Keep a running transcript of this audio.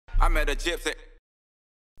met a gypsy.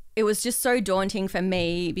 It was just so daunting for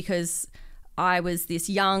me because I was this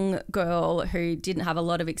young girl who didn't have a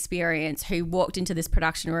lot of experience, who walked into this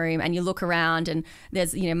production room, and you look around and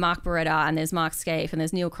there's, you know, Mark Beretta and there's Mark Scaife and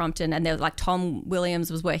there's Neil Crompton and there's like Tom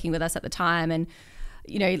Williams was working with us at the time, and,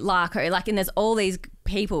 you know, Larko, like, and there's all these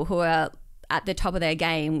people who are at the top of their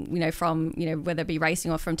game, you know, from, you know, whether it be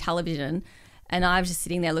racing or from television. And I was just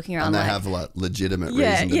sitting there looking around, and they like, have like legitimate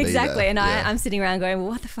reason to exactly. be there. And I'm sitting around going,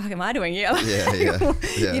 well, what the fuck am I doing here?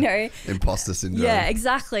 Yeah. You know, imposter syndrome. Yeah,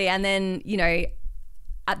 exactly. And then, you know,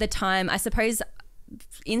 at the time, I suppose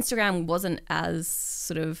Instagram wasn't as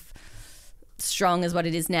sort of strong as what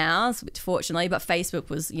it is now, fortunately, but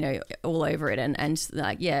Facebook was, you know, all over it, and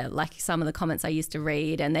like, yeah, like some of the comments I used to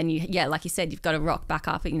read, and then like you said, you've got to rock back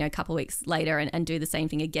up, you know, a couple of weeks later and do the same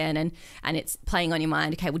thing again, and it's playing on your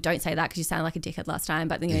mind. Okay, well, don't say that because you sound like a dickhead last time,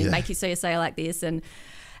 but, you know, make you say like this, and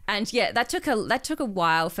yeah, that took a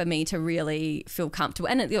while for me to really feel comfortable.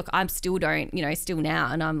 And look, I'm still don't, you know, still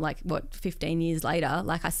now, and I'm like, what, 15 years later,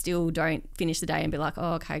 like I still don't finish the day and be like,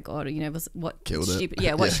 oh, okay, God, you know, what killed stupid,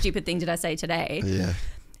 it. What stupid thing did I say today? Yeah.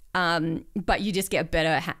 But you just get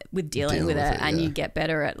better with dealing with it, and you get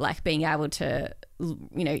better at like being able to,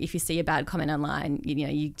 you know, if you see a bad comment online, you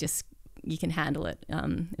know, you can handle it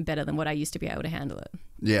better than what I used to be able to handle it.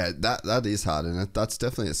 Yeah, that is hard, and that's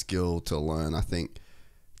definitely a skill to learn. I think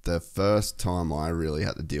the first time I really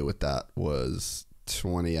had to deal with that was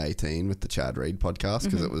 2018 with the Chad Reed podcast,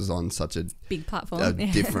 because it was on such a big platform, a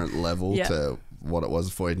different level to what it was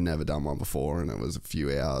before. He'd never done one before, and it was a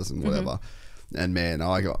few hours and whatever. And man,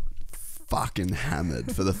 I got fucking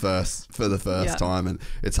hammered for the first time, and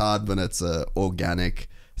it's hard when it's a organic,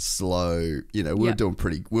 slow, you know, we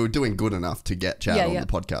were doing good enough to get Chad on the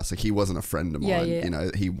podcast. Like, he wasn't a friend of mine, you know,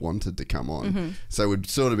 he wanted to come on. So we'd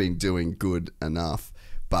sort of been doing good enough,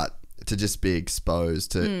 but to just be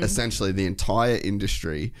exposed to essentially the entire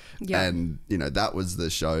industry, and, you know, that was the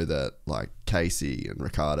show that like Casey and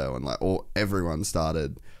Ricardo and like everyone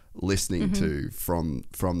started listening to from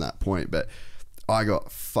that point. But I got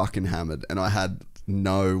fucking hammered, and I had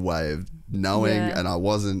no way of knowing, and I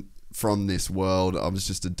wasn't from this world. I was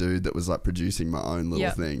just a dude that was like producing my own little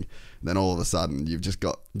thing. And then all of a sudden you've just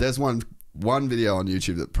got, there's one video on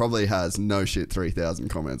YouTube that probably has no shit 3,000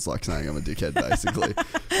 comments like saying I'm a dickhead basically.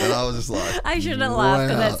 And I was just like, I shouldn't laugh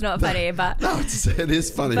because that's not funny, but no, it is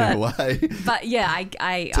funny in a way. But yeah,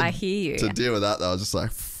 I hear you. To deal with that, I was just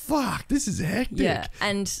like, fuck, this is hectic. Yeah,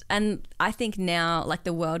 and I think now, like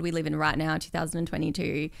the world we live in right now,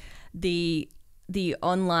 2022, the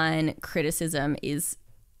online criticism is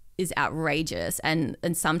outrageous, and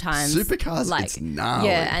sometimes Supercars, like, it's gnarly.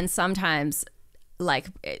 Yeah, and sometimes, like,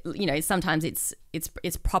 you know, sometimes it's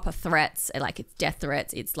proper threats, like it's death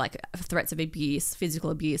threats, it's like threats of abuse,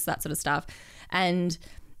 physical abuse, that sort of stuff, and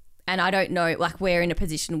I don't know, like, we're in a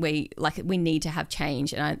position we need to have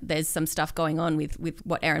change, and there's some stuff going on with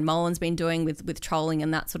what Aaron Molin's been doing with trolling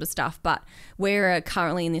and that sort of stuff, but we're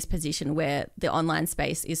currently in this position where the online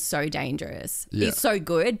space is so dangerous. It's so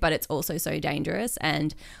good, but it's also so dangerous,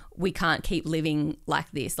 and we can't keep living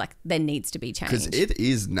like this. Like, there needs to be change. Because it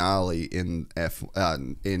is gnarly in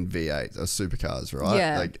V8 or Supercars, right?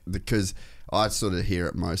 Yeah. Like, because I sort of hear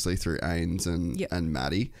it mostly through Ains and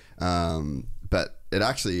Maddie, but it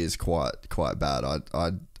actually is quite bad.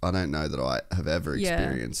 I don't know that I have ever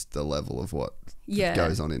experienced the level of what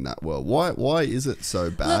goes on in that world. Why is it so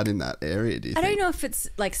bad in that area, do you think? I don't know if it's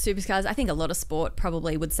like Supercars. I think a lot of sport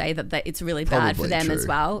probably would say that it's really bad for them as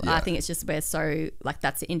well. Yeah. I think it's just we're so, like,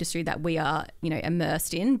 that's the industry that we are, you know,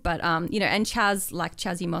 immersed in. But you know, and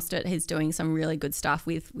Chazzy Mostert, he's doing some really good stuff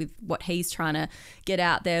with what he's trying to get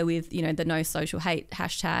out there with, you know, the No Social Hate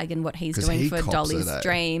hashtag and what he's doing for Dolly's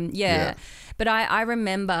Dream. Yeah. But I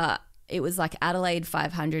remember it was like Adelaide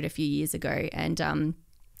 500 a few years ago, and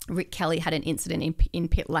Rick Kelly had an incident in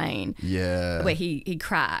pit lane where he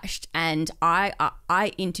crashed, and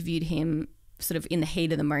I interviewed him sort of in the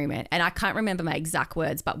heat of the moment, and I can't remember my exact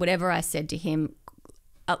words, but whatever I said to him,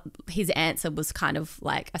 his answer was kind of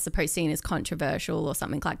like, I suppose, seen as controversial or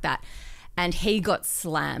something like that. And he got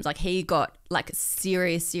slammed, like he got like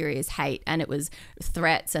serious hate, and it was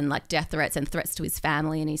threats and like death threats and threats to his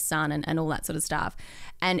family and his son and all that sort of stuff.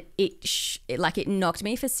 And it knocked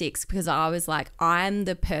me for six, because I was like, I'm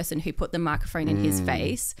the person who put the microphone in his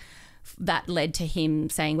face that led to him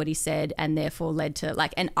saying what he said, and therefore led to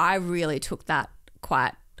like, and I really took that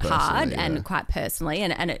quite hard and quite personally,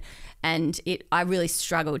 and I really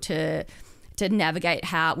struggled to navigate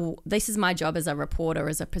how, well, this is my job as a reporter,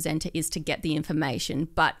 as a presenter, is to get the information,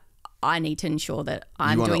 but I need to ensure that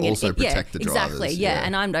I'm doing it. You want to also protect the drivers. Exactly,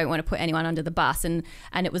 and I don't want to put anyone under the bus, and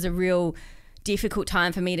it was a real difficult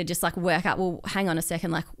time for me to just like work out, well, hang on a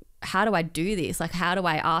second, like, how do I do this? Like, how do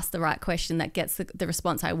I ask the right question that gets the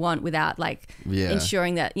response I want without like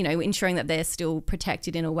ensuring that they're still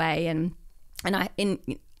protected in a way. And I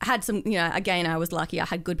had some, again, I was lucky. I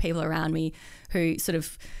had good people around me who sort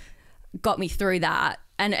of got me through that.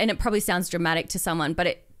 And it probably sounds dramatic to someone,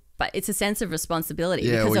 but it's a sense of responsibility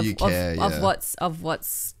because of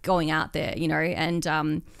what's going out there,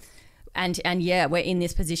 and yeah, we're in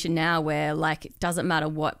this position now where like it doesn't matter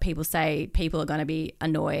what people say, people are going to be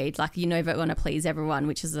annoyed. Like you're never going to please everyone,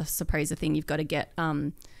 which is I suppose a thing you've got to get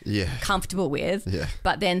comfortable with. Yeah.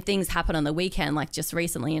 But then things happen on the weekend, like just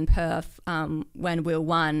recently in Perth when Will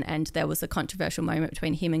won, and there was a controversial moment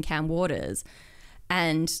between him and Cam Waters,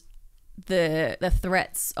 and the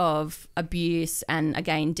threats of abuse and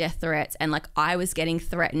again death threats, and like I was getting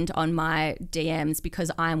threatened on my DMs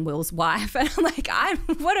because I'm Will's wife, and I'm like,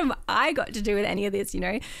 what have I got to do with any of this,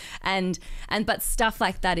 and but stuff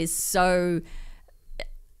like that is so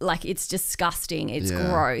like it's disgusting, it's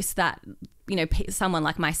gross that someone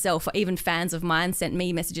like myself or even fans of mine sent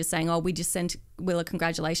me messages saying, oh, we just sent Will a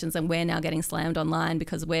congratulations and we're now getting slammed online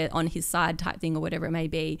because we're on his side type thing or whatever it may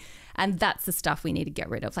be. And that's the stuff we need to get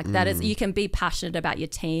rid of. Like that is, you can be passionate about your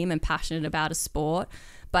team and passionate about a sport,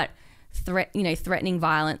 but threatening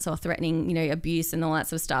violence or threatening, abuse and all that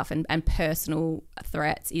sort of stuff and personal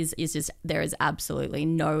threats is just, there is absolutely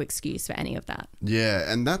no excuse for any of that.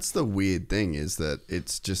 Yeah. And that's the weird thing is that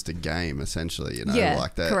it's just a game essentially,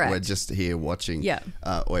 like that. Correct. We're just here watching. Yeah.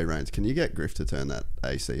 Oi, Rains, can you get Griff to turn that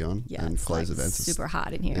AC on and close the vents? Super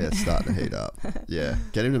hot in here. Yeah, it's starting to heat up. Yeah.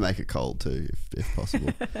 Get him to make it cold too, if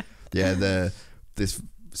possible. Yeah. This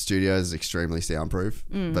studio is extremely soundproof,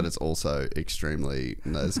 but it's also there's no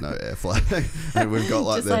airflow. And we've got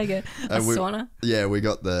like just like a sauna. Yeah, we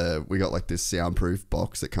got like this soundproof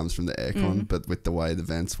box that comes from the aircon, but with the way the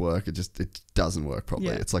vents work, it doesn't work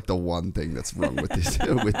properly. It's like the one thing that's wrong with this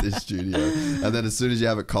with this studio. And then as soon as you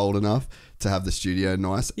have it cold enough to have the studio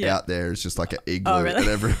nice, out there it's just like an igloo, and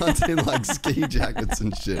everyone's in like ski jackets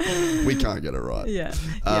and shit. We can't get it right.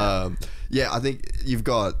 I think you've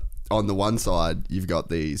got, on the one side, you've got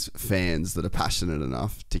these fans that are passionate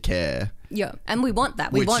enough to care. Yeah, and we want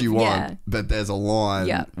that. Which you want, but there's a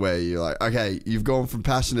line where you're like, okay, you've gone from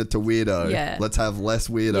passionate to weirdo. Yeah. Let's have less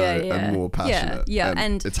weirdo and more passionate. Yeah.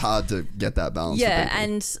 And it's hard to get that balance. Yeah,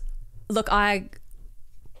 and look, I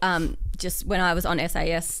just when I was on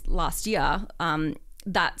SAS last year,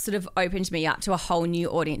 that sort of opened me up to a whole new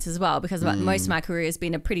audience as well, because most of my career has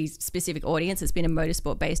been a pretty specific audience. It's been a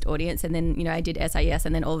motorsport based audience, and then I did SAS,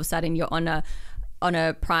 and then all of a sudden you're on a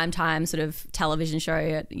primetime sort of television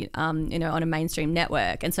show on a mainstream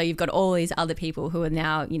network, and so you've got all these other people who are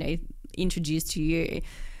now introduced to you.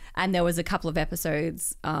 And there was a couple of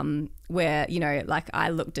episodes where like I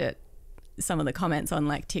looked at some of the comments on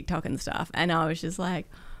like TikTok and stuff, and I was just like,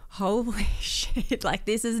 holy shit, like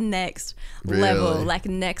this is next level,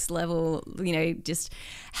 just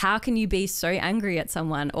how can you be so angry at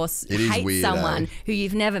someone or hate someone who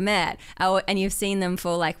you've never met and you've seen them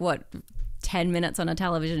for like 10 minutes on a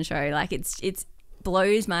television show? Like it's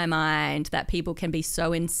blows my mind that people can be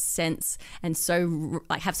so incensed and so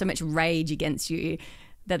like have so much rage against you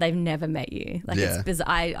that they've never met you. Like it's bizarre.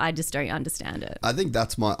 I just don't understand it. I think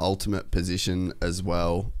that's my ultimate position as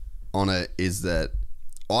well on it, is that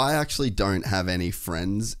I actually don't have any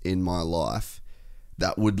friends in my life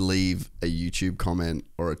that would leave a YouTube comment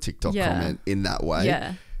or a TikTok comment in that way.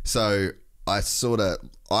 Yeah. So I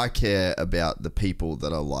care about the people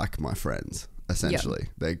that are like my friends, essentially.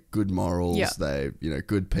 They're good morals. They're,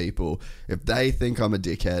 good people. If they think I'm a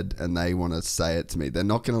dickhead and they want to say it to me, they're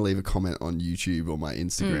not going to leave a comment on YouTube or my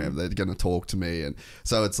Instagram. They're going to talk to me. And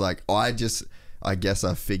so it's like, I guess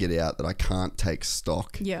I figured out that I can't take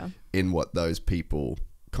stock in what those people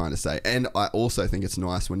kind of say. And I also think it's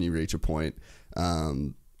nice when you reach a point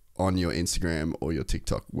on your Instagram or your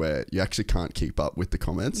TikTok where you actually can't keep up with the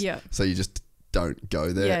comments. So you just don't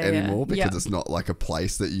go there anymore because it's not like a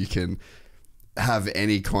place that you can have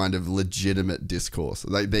any kind of legitimate discourse.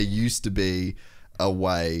 Like there used to be a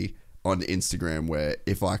way on Instagram where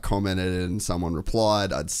if I commented and someone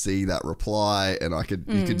replied, I'd see that reply and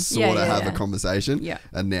you could sort of have a conversation.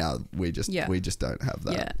 And now we just don't have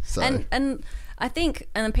that. So and I think,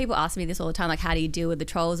 and then people ask me this all the time, like, how do you deal with the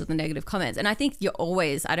trolls or the negative comments? And I think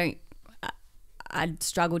I'd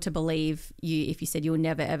struggle to believe you if you said you'll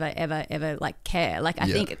never, ever, ever, ever like care. Like, I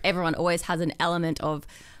think everyone always has an element of,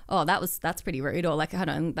 oh, that's pretty rude. Or like, hold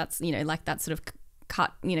on, that's, like that sort of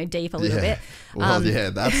cut, deep a little bit. Well,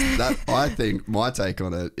 that. I think my take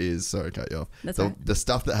on it is, sorry to cut you off. The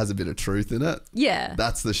stuff that has a bit of truth in it. Yeah.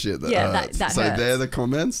 That's the shit that hurts. That so hurts. they're the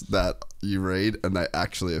comments that you read and they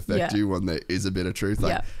actually affect you when there is a bit of truth.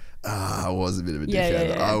 Like, I was a bit of a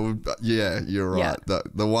dickhead. You're right.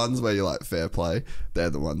 The ones where you're like, fair play, they're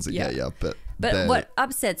the ones that get you. But what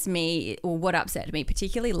upsets me, or what upset me,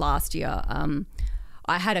 particularly last year,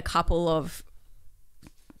 I had a couple of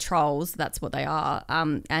trolls, that's what they are,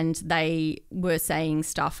 and they were saying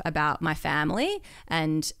stuff about my family.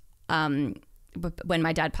 And when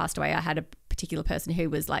my dad passed away, I had a particular person who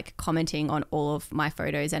was like commenting on all of my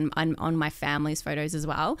photos and on my family's photos as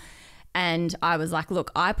well. And I was like,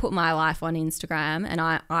 look, I put my life on Instagram and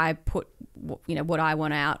I put, what I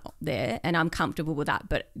want out there, and I'm comfortable with that,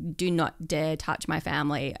 but do not dare touch my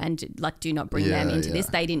family and like, do not bring them into this.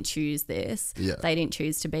 They didn't choose this. Yeah. They didn't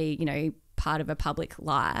choose to be, part of a public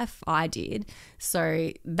life. I did. So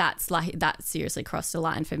that seriously crossed a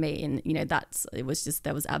line for me. And, there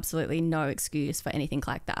was absolutely no excuse for anything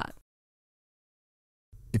like that.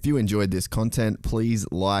 If you enjoyed this content, please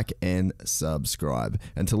like and subscribe.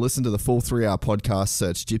 And to listen to the full 3-hour podcast,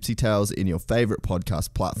 search Gypsy Tales in your favorite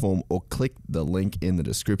podcast platform or click the link in the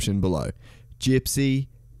description below. Gypsy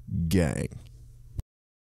Gang.